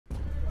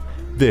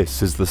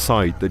This is the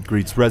sight that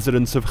greets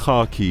residents of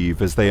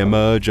Kharkiv as they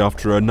emerge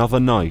after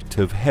another night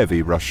of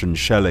heavy Russian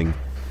shelling.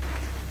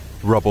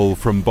 Rubble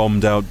from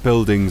bombed-out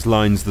buildings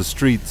lines the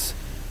streets,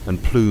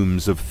 and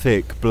plumes of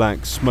thick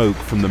black smoke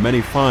from the many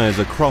fires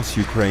across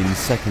Ukraine's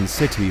second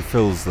city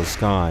fills the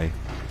sky.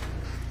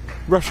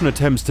 Russian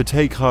attempts to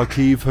take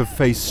Kharkiv have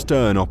faced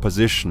stern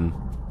opposition.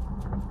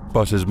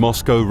 But as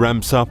Moscow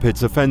ramps up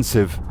its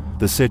offensive,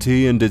 the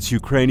city and its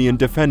Ukrainian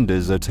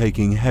defenders are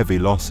taking heavy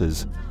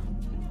losses.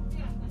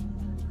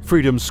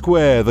 Freedom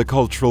Square, the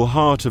cultural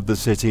heart of the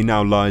city,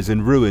 now lies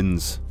in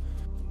ruins.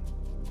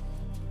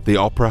 The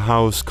opera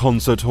house,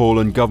 concert hall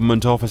and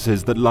government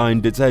offices that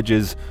lined its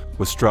edges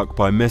were struck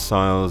by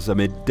missiles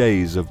amid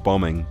days of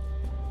bombing.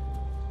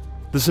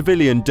 The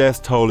civilian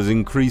death toll is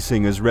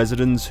increasing as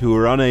residents who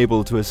are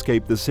unable to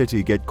escape the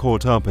city get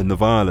caught up in the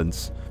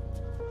violence.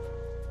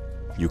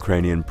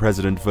 Ukrainian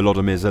President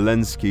Volodymyr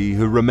Zelensky,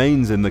 who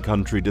remains in the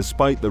country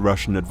despite the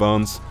Russian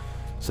advance,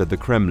 said the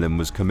Kremlin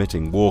was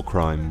committing war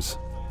crimes.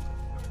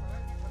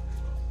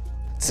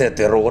 Це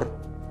терор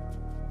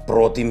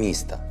проти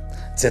міста,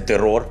 це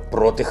терор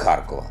проти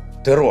Харкова,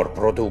 терор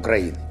проти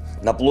України.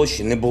 На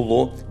площі не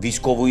було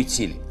військової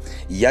цілі,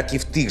 як і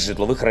в тих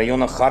житлових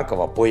районах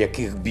Харкова, по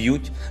яких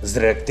б'ють з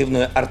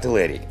реактивної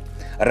артилерії.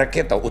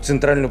 Ракета у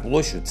центральну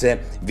площу – це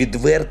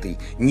відвертий,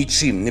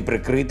 нічим не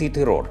прикритий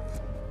терор.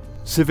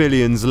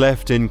 Civilians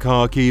left in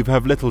Kharkiv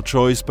have little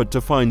choice but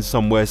to find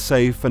somewhere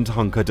safe and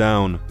hunker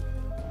down.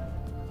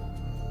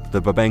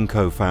 The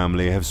Babenko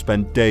family have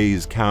spent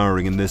days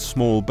cowering in this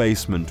small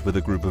basement with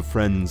a group of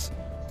friends.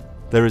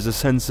 There is a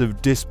sense of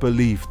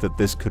disbelief that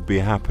this could be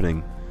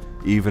happening,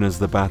 even as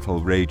the battle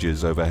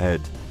rages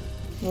overhead.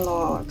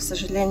 Но, к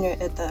сожалению,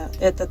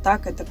 это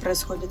так, это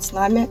происходит с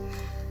нами,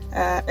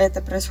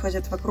 это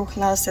происходит вокруг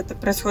нас, это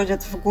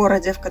происходит в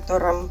городе, в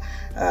котором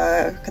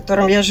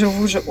я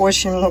живу уже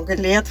очень много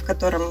лет, в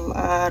котором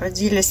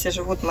родились и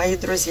живут мои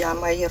друзья,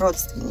 мои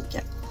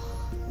родственники.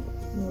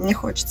 Не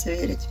хочется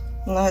верить.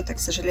 Но это, к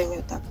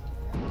сожалению, так.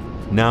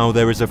 Now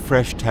there is a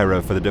fresh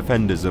terror for the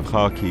defenders of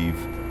Kharkiv.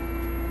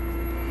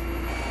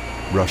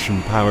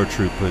 Russian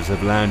paratroopers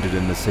have landed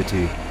in the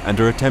city and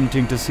are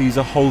attempting to seize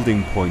a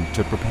holding point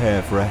to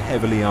prepare for a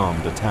heavily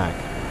armed attack.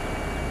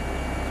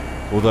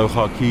 Although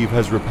Kharkiv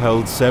has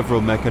repelled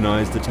several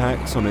mechanized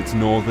attacks on its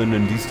northern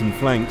and eastern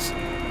flanks,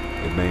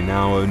 it may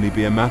now only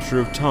be a matter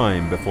of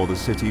time before the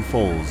city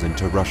falls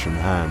into Russian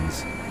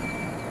hands.